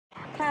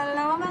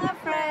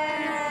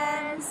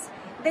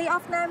Day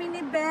off namin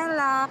ni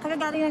Bella.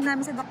 Kagagaling lang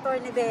namin sa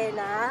doktor ni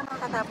Bella.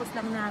 Kakatapos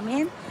lang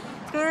namin.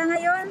 Kaya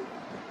ngayon,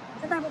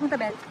 saan tayo pupunta,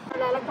 Bella?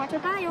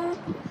 Lalagpatsa tayo.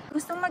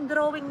 Gustong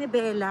mag-drawing ni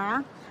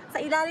Bella sa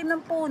ilalim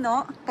ng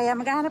puno. Kaya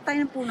maghahanap tayo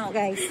ng puno,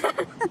 guys.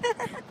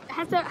 It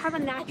has to have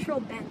a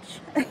natural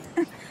bench.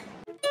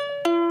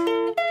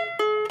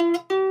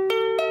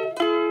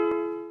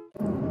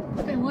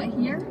 Okay, what,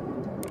 here?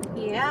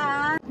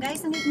 Yeah.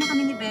 Guys, nandito na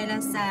kami ni Bella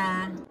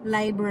sa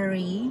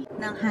library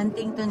ng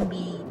Huntington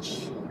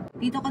Beach.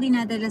 Dito ko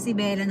dinadala si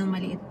Bella nung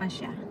maliit pa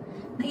siya.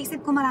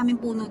 Naisip ko maraming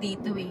puno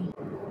dito eh.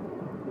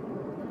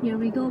 Here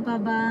we go,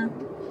 Baba.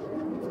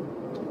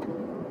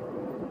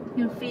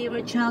 Your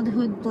favorite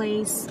childhood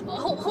place.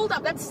 Oh, hold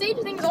up, that stage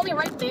thing is only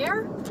right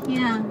there?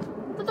 Yeah.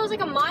 I thought that was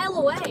like a mile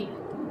away.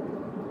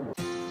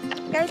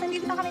 Guys,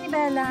 nandito na kami ni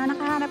Bella.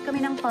 Nakahanap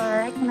kami ng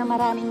park na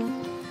maraming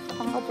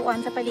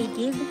pang-upuan sa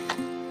paligid.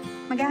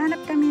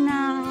 Maghahanap kami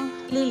ng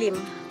lilim.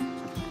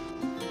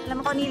 Alam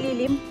mo ko ni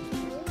lilim?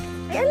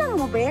 Ay, alam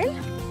mo, Belle?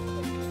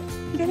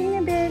 Galing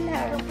na,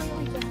 Bella.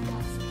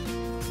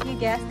 You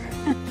guessed?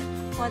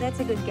 Oh,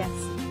 that's a good guess.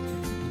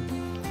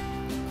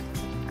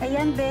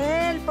 Ayan,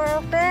 Belle.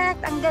 Perfect.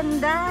 Ang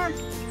ganda.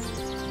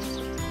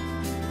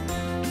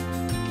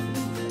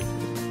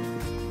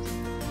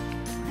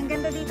 Ang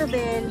ganda dito,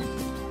 Belle.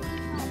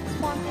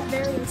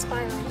 Very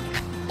inspiring.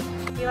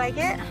 You like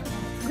it?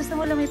 Gusto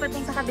mo lumipat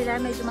yung sa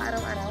kabila? Medyo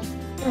maaraw-araw.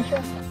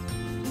 Sure.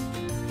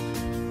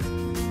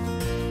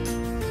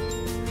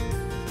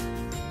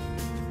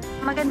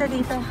 Maganda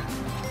dito.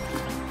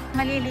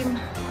 Malilim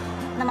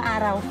na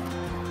maaraw.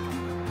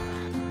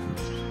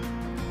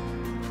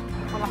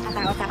 Walang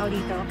katao-tao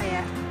dito,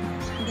 kaya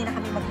hindi na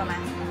kami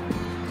magmamask.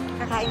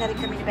 Kakain na rin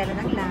kami ni Bella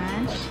ng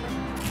lunch.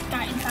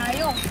 Kain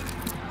tayo.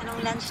 Anong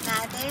lunch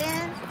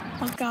natin?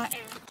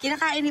 Pagkain.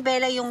 Kinakain ni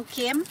Bella yung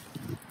kim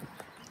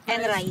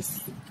and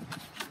rice.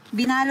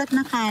 Binalot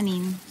na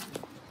kanin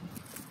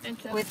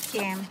with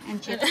kim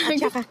and chips.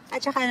 At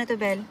saka ano to,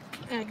 Belle?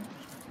 Egg.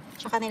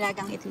 Tsaka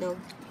nilagang itlog.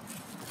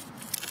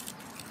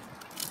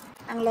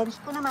 Ang lunch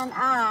ko naman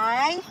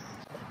ay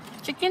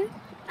Chicken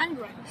and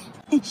rice.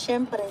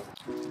 siyempre.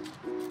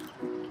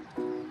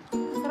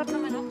 Sarap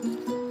naman, oh.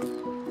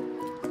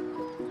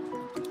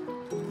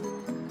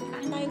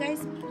 Kain tayo,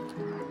 guys.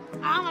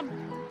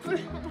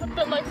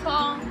 But my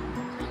song.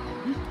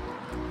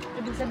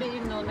 Ibig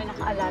sabihin no, may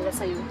nakaalala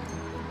sa'yo.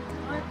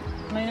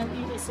 May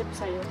nag-iisip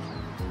sa'yo.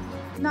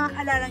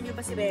 Nakaalala niyo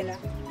ba si Bella?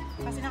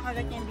 Kasi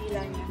nakalat niya yung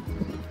dila niya.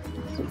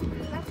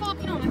 That's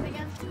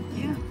Filipino-american.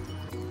 Yeah.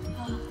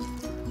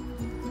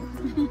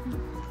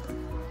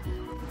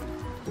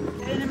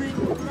 Kaya naman yung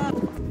kukulap.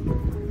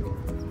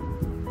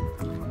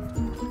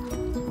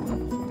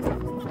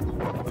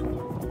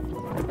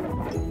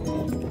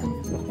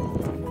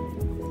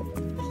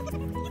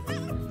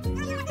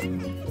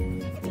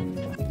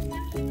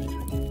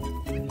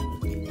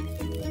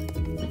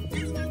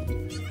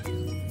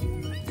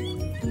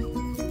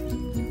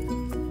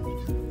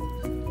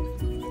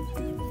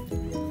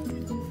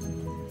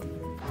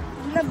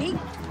 Lamig?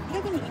 Hindi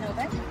ka iniinaw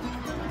ba?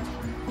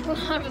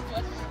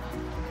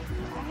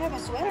 I have a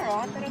sweater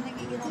on, pero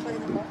nagiginaw pa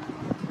rin ako.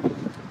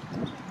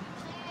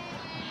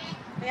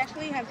 I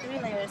actually have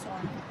 3 layers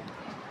on.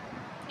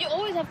 You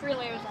always have 3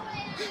 layers on.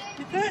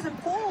 Because I'm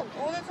cold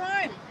all the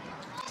time.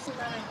 So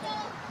that I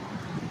think.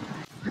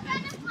 Look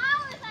at the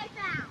flowers I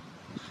found.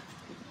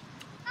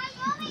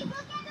 Naomi,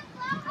 look at the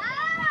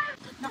flowers.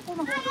 Naku,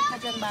 maghulog ka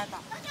dyan, bata.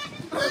 Look at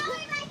the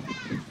flowers I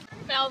found.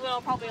 Now then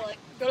I'll probably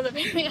like go to the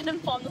very end and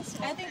fall in the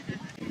snow. I think,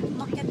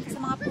 umakyat ka sa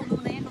mga puno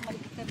na yan,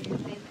 bumalik ka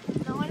rin.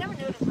 No, I never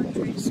noticed my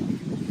trees.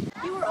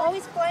 You were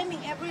always climbing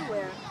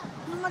everywhere.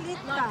 Nung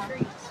maliit Not ka.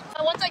 trees.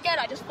 And once I get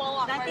it, I just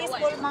fall off Dati right away.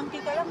 small monkey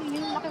ka lang,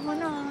 yun yung laki mo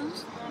na.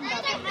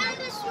 And I have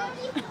the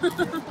shorty.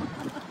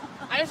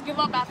 I just give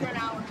up after an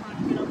hour trying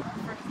to get up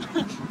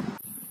first.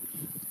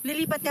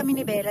 Lilipat kami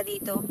ni Bella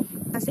dito.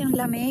 Kasi ang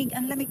lamig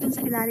dun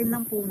sa ilalim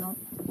ng puno.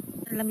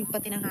 Ang lamig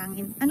pati ng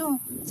hangin.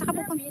 Ano? Saka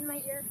po Bee in my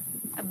ear.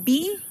 A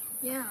bee?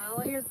 Yeah,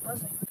 I hear it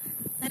buzzing.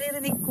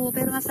 Naririnig ko,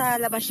 pero nasa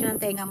labas yun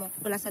ang tenga mo.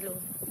 Wala sa loob.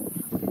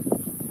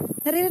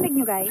 Naririnig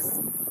nyo, guys?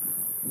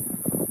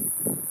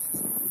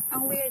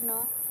 Ang weird,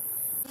 no?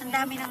 Ang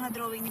dami nang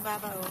na-drawing ni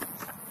Baba, oh.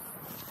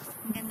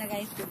 Ang ganda,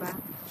 guys, diba?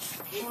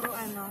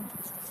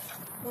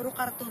 Puro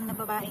cartoon na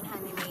babaeng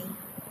anime.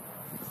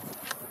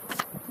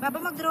 Baba,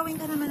 mag-drawing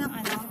ka naman ng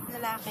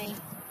lalaki.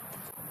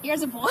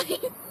 Here's a boy.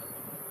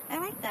 I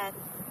like that.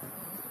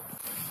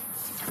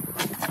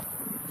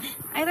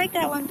 I like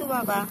that one too,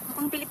 Baba.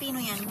 Mukhang Pilipino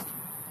yan.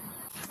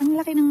 Ang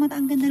laki ng mata.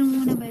 Ang ganda ng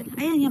muna, ba?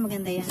 Ayan, yan.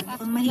 Maganda yan.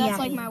 Mukhang mahiyain.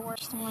 That's like my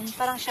worst one.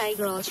 Parang shy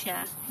girl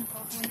siya.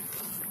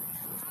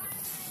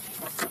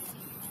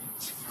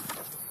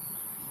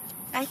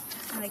 I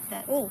like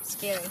that. Oh,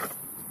 scary.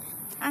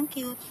 Ang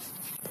cute.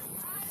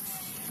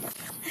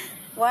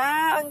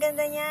 Wow, ang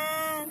ganda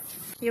niyan.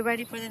 You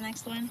ready for the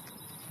next one?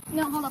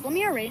 No, hold up. Let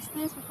me erase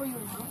this before you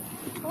know.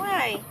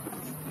 Why?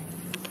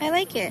 I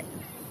like it.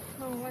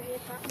 Oh, what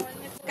is that one?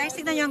 Guys,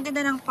 tignan nyo, ang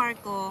ganda ng park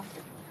ko.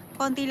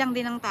 Konti lang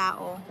din ang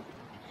tao.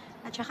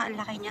 At saka ang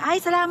laki niya. Ay,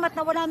 salamat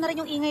na wala na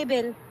rin yung ingay,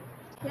 Bel.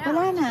 Yeah,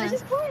 Wala na.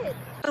 this is quiet.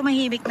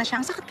 Tumahimik na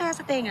siya. Ang sakit kaya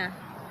sa tenga.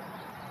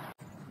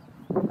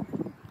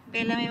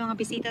 Bella, may mga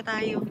bisita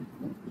tayo.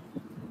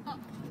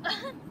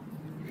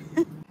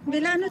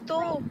 Bella, ano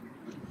to?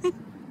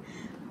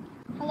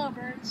 Hello,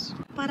 birds.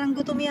 Parang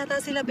gutom yata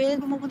sila, Bel.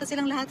 Pumupunta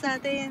silang lahat sa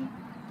atin.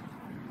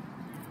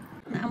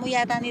 Naamoy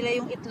yata nila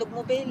yung itlog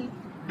mo, Bel.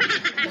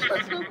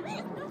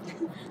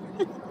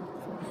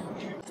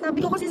 Sabi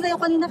ko kasi sa'yo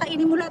kanina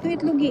kainin mo lahat yung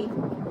itlog eh.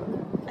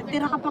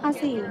 Nagtira ka pa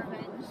kasi.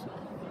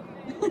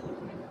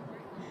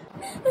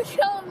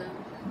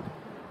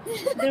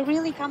 They're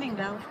really coming,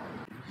 Belle.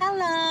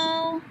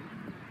 Hello!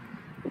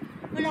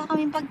 Wala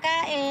kaming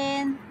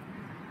pagkain.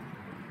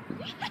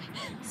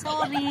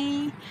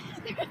 Sorry.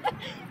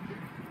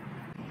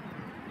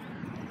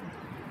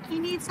 You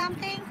need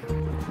something?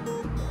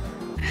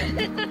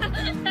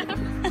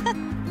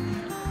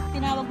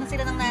 Tinawag na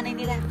sila ng nanay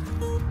nila.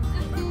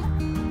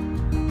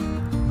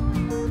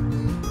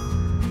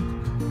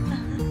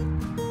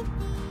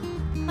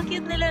 Ang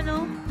cute nila,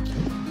 no?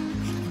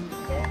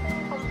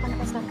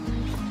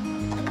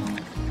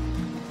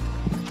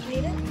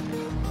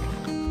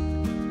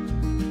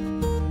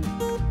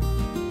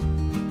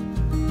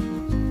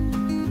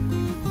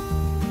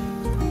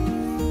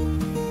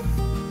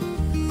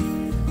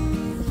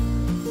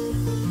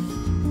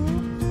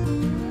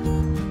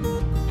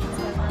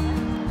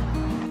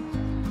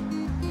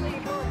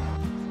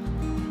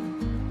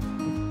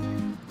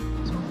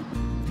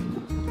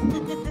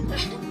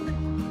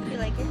 You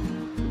like it?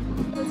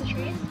 What's the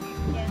tree?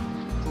 Yeah.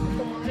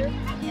 The water?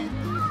 Yeah.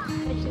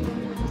 Actually,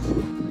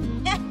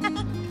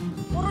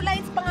 Puro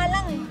lights pa nga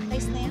lang eh.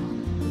 Lights na yan.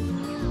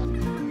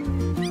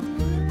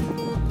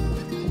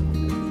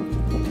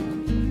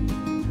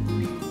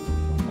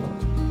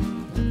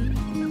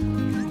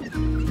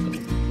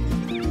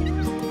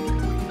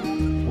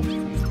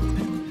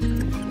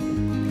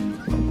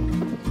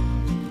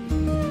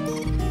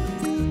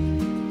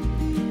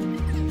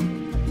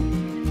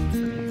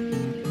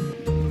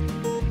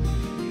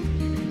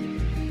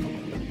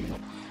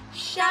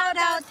 Shout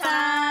out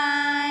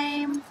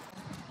time!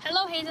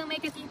 hello, Hazel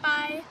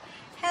Makatipay.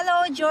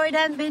 Hello,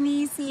 Jordan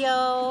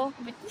Benicio.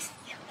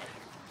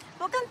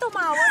 Huwag kang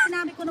tumawa.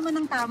 Sinabi ko naman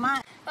ng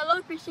tama. Hello,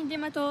 Christian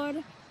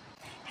Dimator.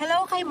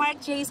 Hello kay Mark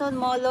Jason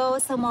Molo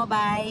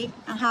Sumobay.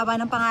 Ang haba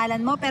ng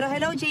pangalan mo, pero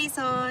hello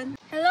Jason.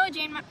 Hello,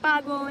 Jane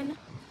Macpagon.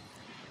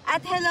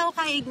 At hello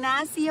kay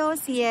Ignacio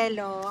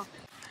Cielo.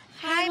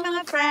 Hi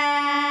mga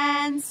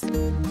friends!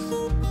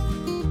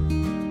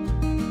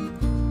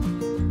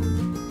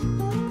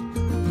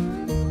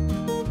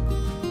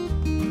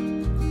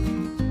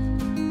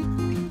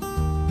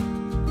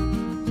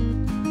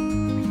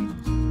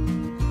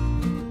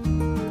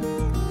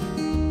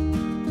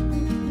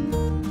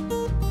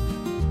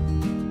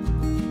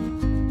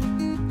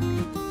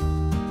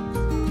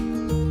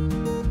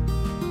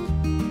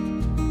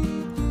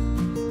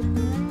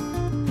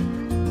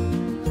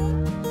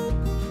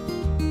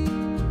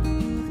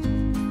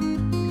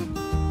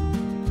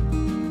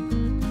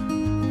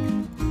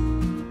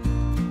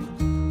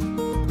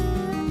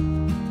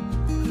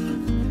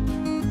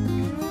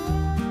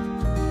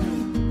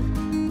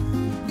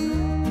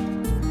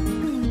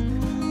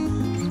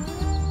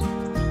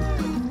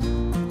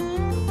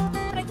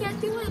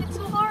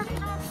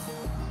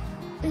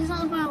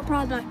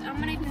 Product. I'm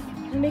gonna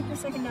make the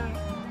second eye.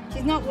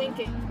 She's not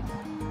winking.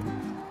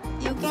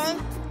 You okay?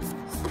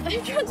 I've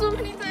tried so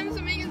many times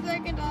to make a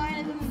second eye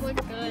and it doesn't look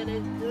good.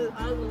 It's just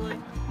ugly.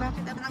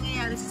 Bakit ano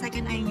nangyayari sa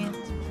second eye niya?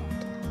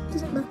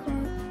 Doesn't look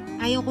right.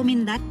 Ayaw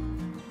kumindat?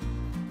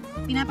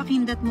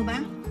 Pinapakindat mo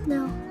ba?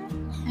 No.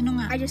 Ano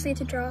nga? I just need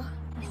to draw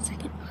a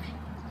second eye.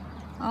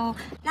 Oh,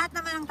 lahat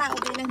naman ng tao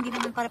bilang hindi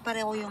naman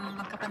pare-pareho yung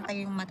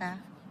magkapantay yung mata.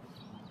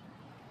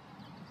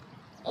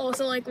 Oh,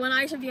 so like when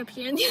I should be up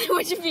here and the other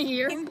one should be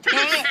here? Hindi.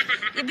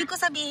 Ibig ko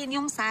sabihin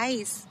yung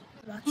size.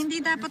 Hindi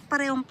dapat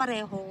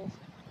parehong-pareho.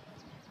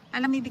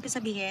 Alam mo ibig ko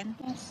sabihin?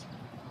 Yes.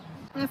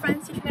 My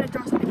friends teach me to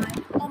draw second eye.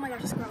 Oh my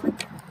gosh, it's growing.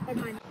 They're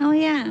behind. Oh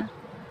yeah.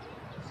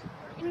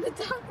 In the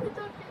top,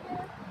 there.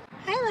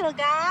 Hi little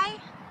guy.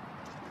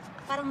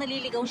 Parang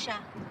naliligaw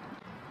siya.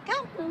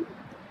 Come.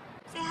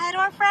 Say hi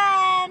to our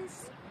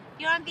friends.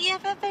 You're on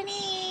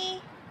bff&e.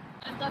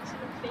 I thought she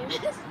was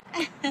famous.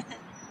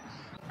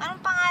 Anong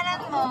pangalan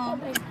mo?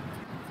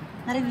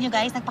 Narinig nyo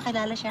guys,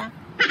 nagpakilala siya.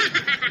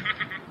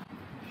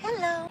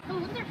 Hello. Oh,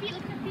 look at their feet,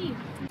 look at their feet.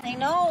 I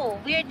know.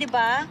 Weird, di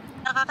ba?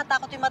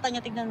 Nakakatakot yung mata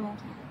niya, tignan mo.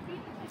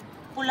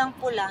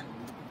 Pulang-pula.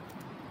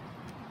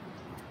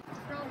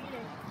 They're all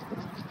eating.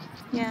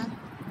 Yeah.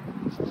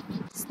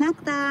 Snack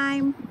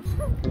time.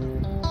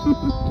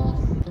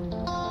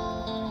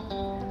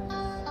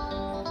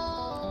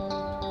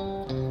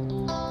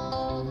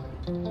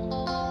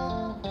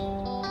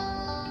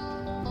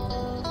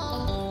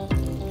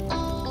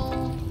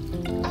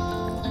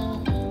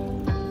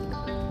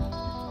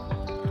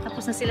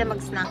 Tapos na sila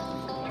mag-snack.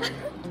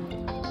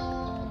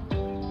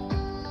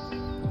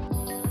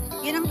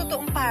 Yan ang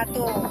totoong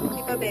pato.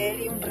 Di ba,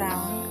 Bel? Yung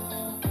brown.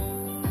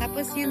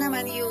 Tapos yun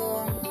naman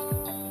yung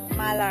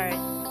mallard.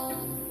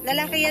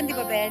 Lalaki yan, di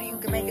ba, Ben?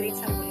 Yung may grade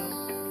sa ulo.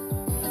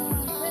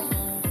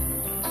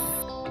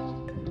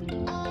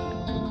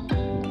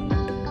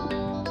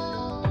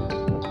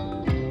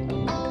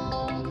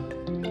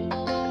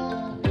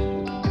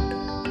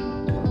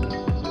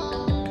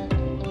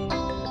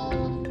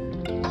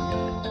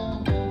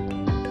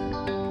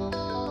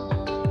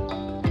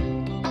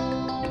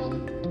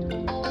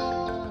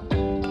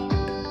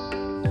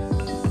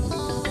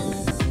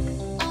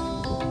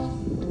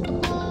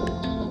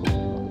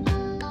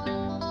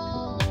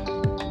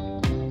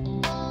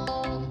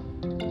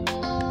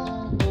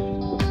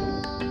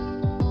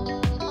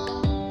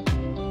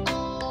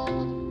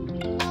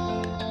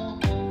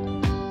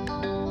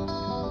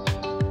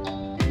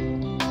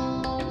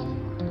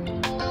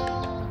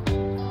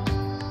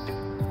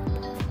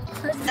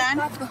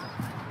 Pato.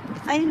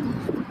 Ayun.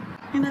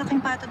 May malaking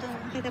pato doon.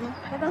 Nakita mo?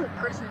 I thought it was a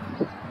person.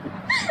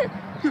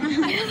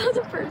 I thought it was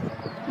a person.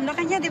 Ang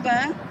laki niya, di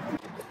ba?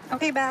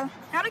 Okay, Bal.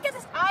 How'd I get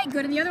this eye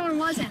good and the other one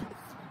wasn't?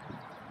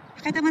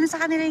 Nakita mo na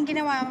sa kanila yung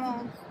ginawa mo.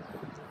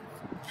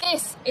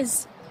 This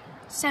is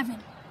 7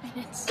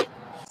 minutes.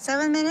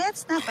 7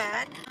 minutes? Not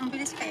bad. Ang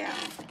bilis kaya.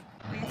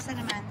 May isa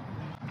naman.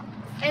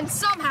 And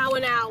somehow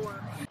an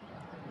hour.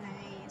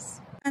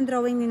 Nice. Ang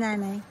drawing ni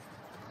Nanay.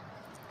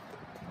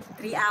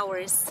 3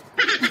 hours.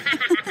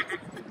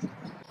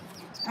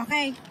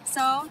 Okay,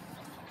 so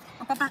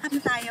magpapakat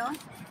na tayo.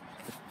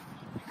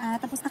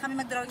 Tapos na kami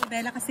mag-drawing ni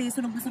Bella kasi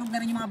sunog na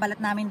rin yung mga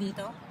balat namin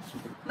dito.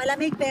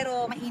 Malamig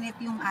pero mainit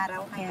yung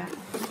araw kaya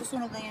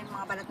susunog na yung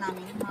mga balat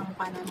namin, yung mga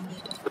mukha namin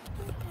dito.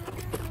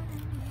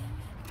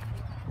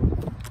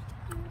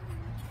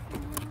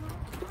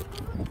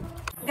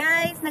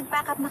 Guys,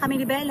 nag-pack up na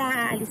kami ni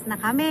Bella. Aalis na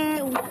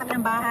kami. Uwi na kami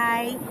ng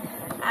bahay.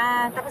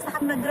 Tapos na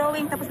kami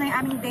mag-drawing. Tapos na yung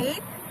aming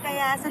date.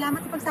 Kaya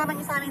salamat sa pagsama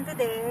niyo sa amin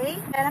today.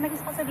 Bella, may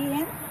gusto ko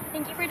sabihin?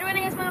 Thank you for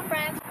joining us, mga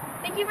friends.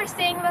 Thank you for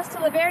staying with us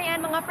till the very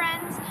end, mga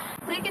friends.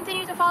 Please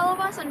continue to follow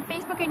us on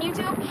Facebook and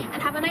YouTube. And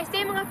have a nice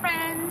day, mga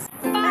friends.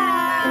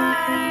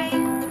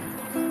 Bye!